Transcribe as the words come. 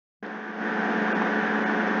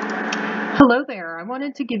Hello there. I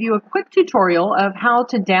wanted to give you a quick tutorial of how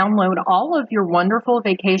to download all of your wonderful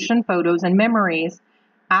vacation photos and memories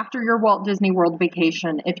after your Walt Disney World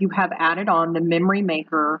vacation if you have added on the Memory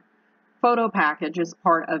Maker photo package as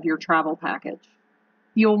part of your travel package.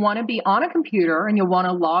 You'll want to be on a computer and you'll want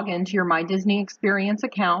to log into your My Disney Experience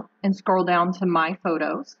account and scroll down to My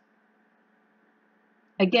Photos.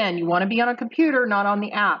 Again, you want to be on a computer, not on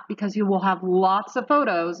the app, because you will have lots of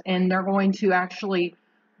photos and they're going to actually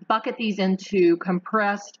bucket these into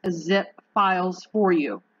compressed zip files for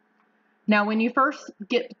you. Now, when you first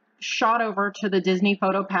get shot over to the Disney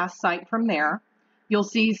Photopass site from there, you'll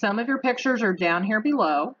see some of your pictures are down here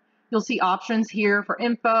below. You'll see options here for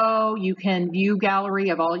info. You can view gallery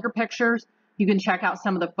of all your pictures. You can check out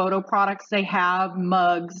some of the photo products they have,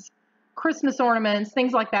 mugs, Christmas ornaments,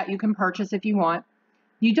 things like that you can purchase if you want.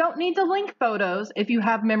 You don't need to link photos if you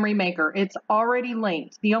have Memory Maker. It's already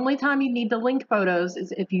linked. The only time you need to link photos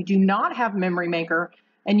is if you do not have Memory Maker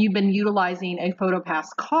and you've been utilizing a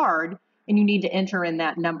Photopass card and you need to enter in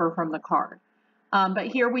that number from the card. But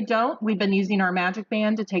here we don't. We've been using our Magic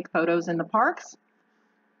Band to take photos in the parks.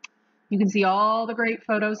 You can see all the great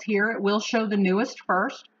photos here. It will show the newest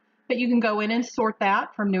first, but you can go in and sort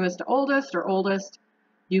that from newest to oldest or oldest.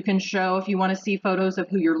 You can show if you want to see photos of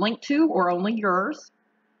who you're linked to or only yours.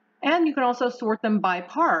 And you can also sort them by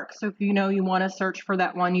park. So if you know you want to search for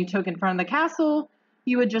that one you took in front of the castle,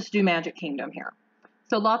 you would just do Magic Kingdom here.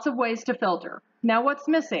 So lots of ways to filter. Now what's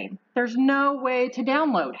missing? There's no way to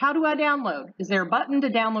download. How do I download? Is there a button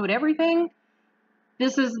to download everything?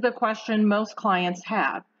 This is the question most clients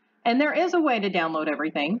have. And there is a way to download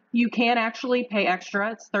everything. You can actually pay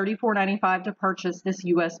extra. It's $34.95 to purchase this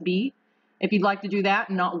USB. If you'd like to do that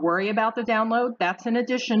and not worry about the download, that's in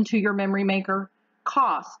addition to your Memory Maker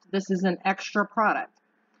cost. This is an extra product.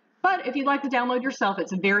 But if you'd like to download yourself,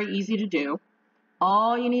 it's very easy to do.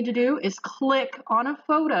 All you need to do is click on a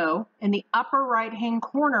photo in the upper right hand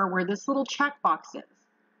corner where this little checkbox is.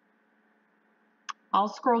 I'll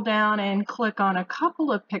scroll down and click on a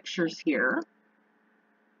couple of pictures here.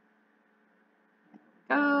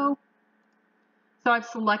 There we go. So I've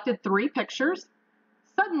selected 3 pictures.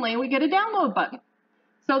 Suddenly we get a download button.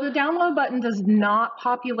 So the download button does not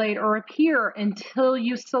populate or appear until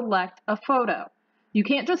you select a photo. You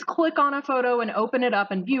can't just click on a photo and open it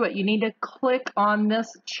up and view it. You need to click on this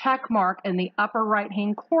check mark in the upper right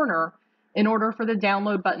hand corner in order for the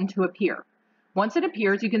download button to appear. Once it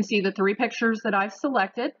appears, you can see the 3 pictures that I've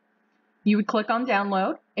selected. You would click on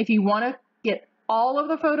download. If you want to get all of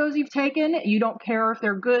the photos you've taken, you don't care if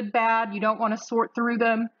they're good, bad, you don't want to sort through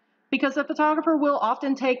them, because the photographer will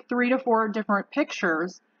often take 3 to 4 different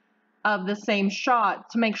pictures of the same shot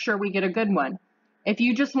to make sure we get a good one. If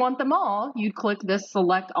you just want them all, you click this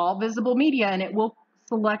select all visible media and it will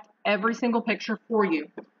select every single picture for you.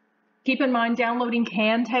 Keep in mind, downloading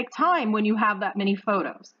can take time when you have that many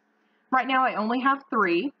photos. Right now I only have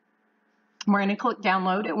 3. We're going to click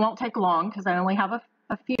download. It won't take long because I only have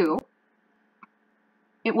a few.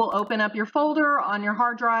 It will open up your folder on your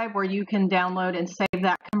hard drive where you can download and save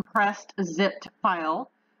that compressed zipped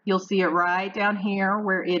file. You'll see it right down here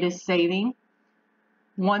where it is saving.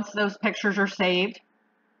 Once those pictures are saved,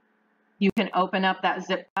 you can open up that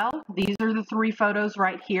zip file. These are the 3 photos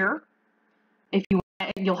right here. If you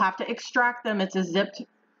want, you'll have to extract them. It's a zipped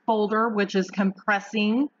folder, which is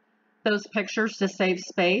compressing those pictures to save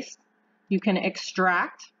space. You can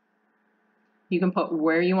extract. You can put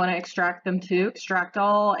where you want to extract them to, extract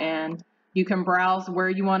all, and you can browse where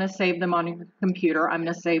you want to save them on your computer. I'm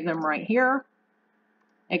going to save them right here.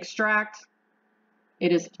 Extract.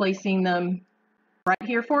 It is placing them right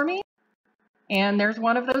here for me. And there's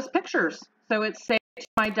one of those pictures. So it's saved to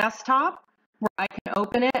my desktop where I can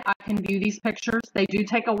open it. I can view these pictures. They do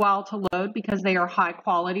take a while to load because they are high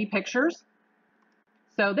quality pictures.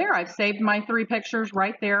 So there, I've saved my 3 pictures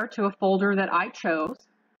right there to a folder that I chose.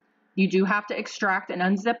 You do have to extract and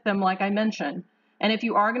unzip them like I mentioned. And if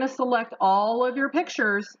you are going to select all of your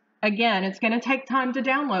pictures, again, it's going to take time to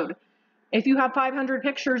download. If you have 500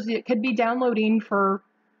 pictures, it could be downloading for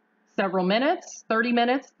several minutes, 30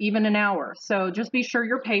 minutes, even an hour. So just be sure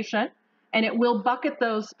you're patient, and it will bucket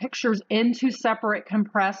those pictures into separate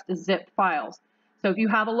compressed zip files. So if you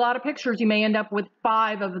have a lot of pictures, you may end up with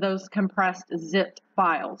 5 of those compressed zipped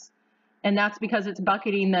files. And that's because it's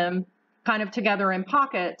bucketing them kind of together in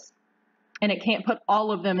pockets, and it can't put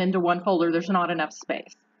all of them into one folder. There's not enough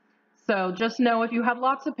space. So just know if you have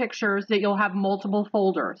lots of pictures that you'll have multiple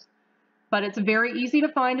folders. But it's very easy to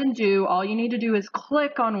find and do. All you need to do is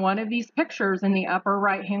click on one of these pictures in the upper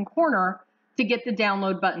right hand corner to get the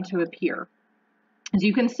download button to appear. As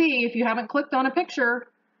you can see, if you haven't clicked on a picture,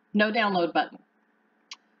 no download button.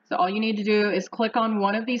 So all you need to do is click on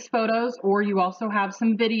one of these photos, or you also have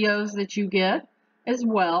some videos that you get as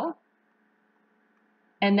well,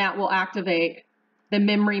 and that will activate the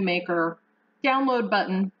Memory Maker download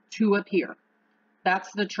button to appear.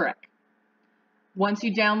 That's the trick. Once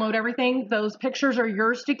you download everything, those pictures are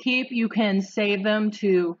yours to keep. You can save them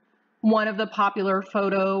to one of the popular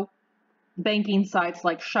photo banking sites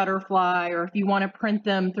like Shutterfly, or if you want to print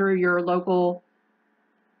them through your local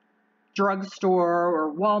drugstore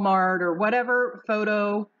or Walmart or whatever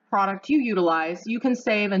photo product you utilize, you can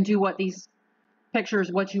save and do what these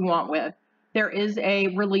pictures what you want with. There is a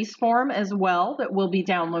release form as well that will be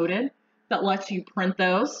downloaded that lets you print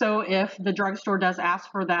those. So if the drugstore does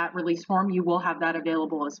ask for that release form, you will have that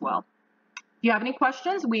available as well. If you have any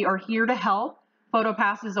questions, we are here to help.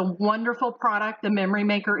 Photopass is a wonderful product. The Memory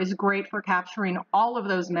Maker is great for capturing all of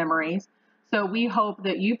those memories. So we hope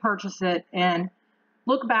that you purchase it and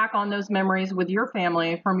look back on those memories with your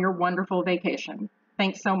family from your wonderful vacation.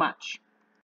 Thanks so much.